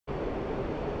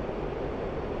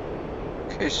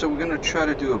Okay, so we're gonna try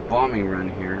to do a bombing run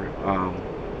here.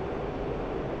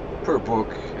 Per book,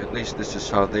 at least this is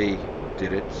how they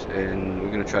did it, and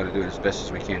we're gonna try to do it as best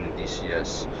as we can in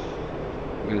DCS.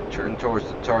 We're gonna turn towards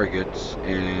the target,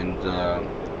 and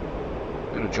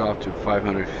we're gonna drop to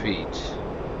 500 feet.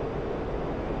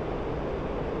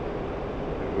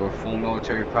 Go full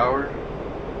military power.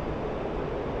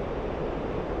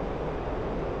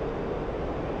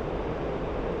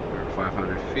 We're at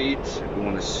 500 feet. We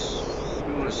want to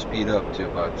speed up to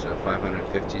about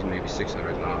 550, maybe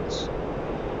 600 knots.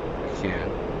 We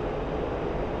can.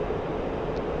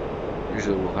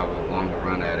 Usually we'll have a longer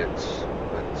run at it,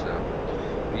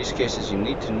 but in these cases you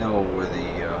need to know where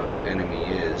the enemy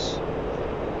is.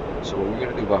 So what we're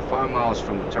going to do, about 5 miles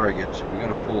from the target, we're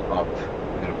going to pull up.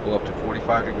 We're going to pull up to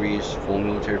 45 degrees, full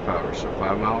military power. So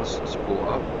 5 miles, let's pull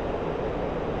up.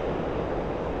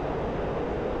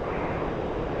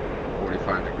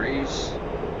 45 degrees.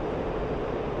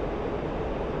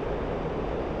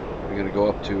 We're going to go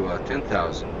up to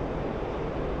 10,000.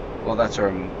 Well, that's our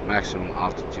maximum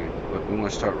altitude, but we want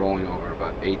to start rolling over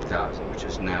about 8,000, which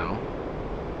is now.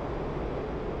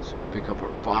 So pick up our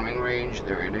bombing range.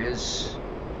 There it is.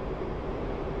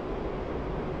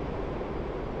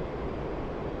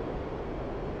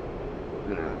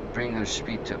 We're going to bring our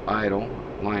speed to idle,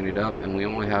 line it up, and we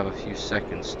only have a few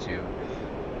seconds to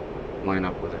line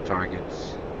up with our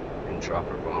targets and drop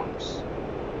our bombs.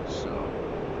 So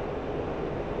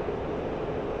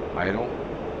idle,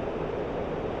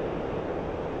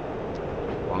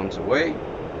 bombs away,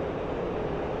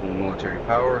 full military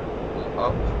power, pull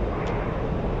up,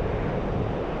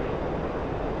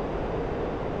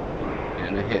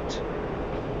 and a hit.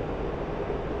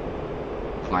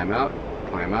 Climb out,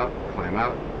 climb out, climb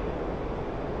out.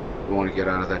 We want to get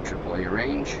out of that AAA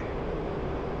range.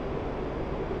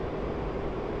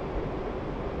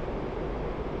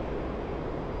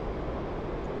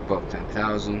 Above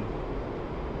 10,000.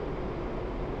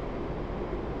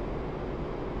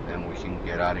 Then we can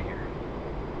get out of here.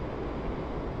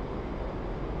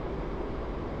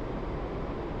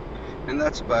 And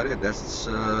that's about it. That's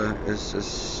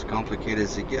as complicated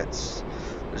as it gets.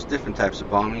 There's different types of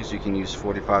bombings. You can use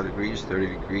 45 degrees, 30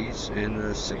 degrees,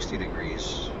 and 60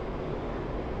 degrees.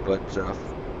 But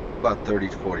about 30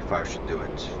 to 45 should do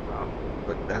it.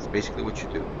 But that's basically what you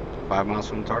do. 5 miles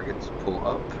from the target, pull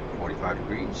up, 45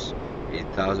 degrees,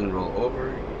 8,000, roll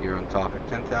over. You're on top at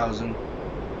 10,000.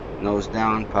 Nose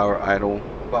down, power idle.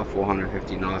 About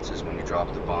 450 knots is when you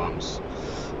drop the bombs.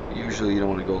 Usually you don't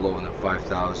want to go lower than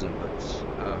 5,000, but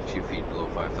a few feet below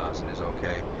 5,000 is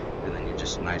okay. And then you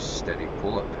just nice steady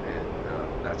pull up,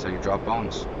 and that's how you drop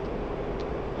bombs.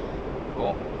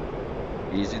 Cool.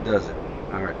 Easy does it.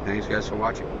 Alright, thanks guys for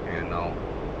watching, and I'll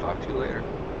talk to you later.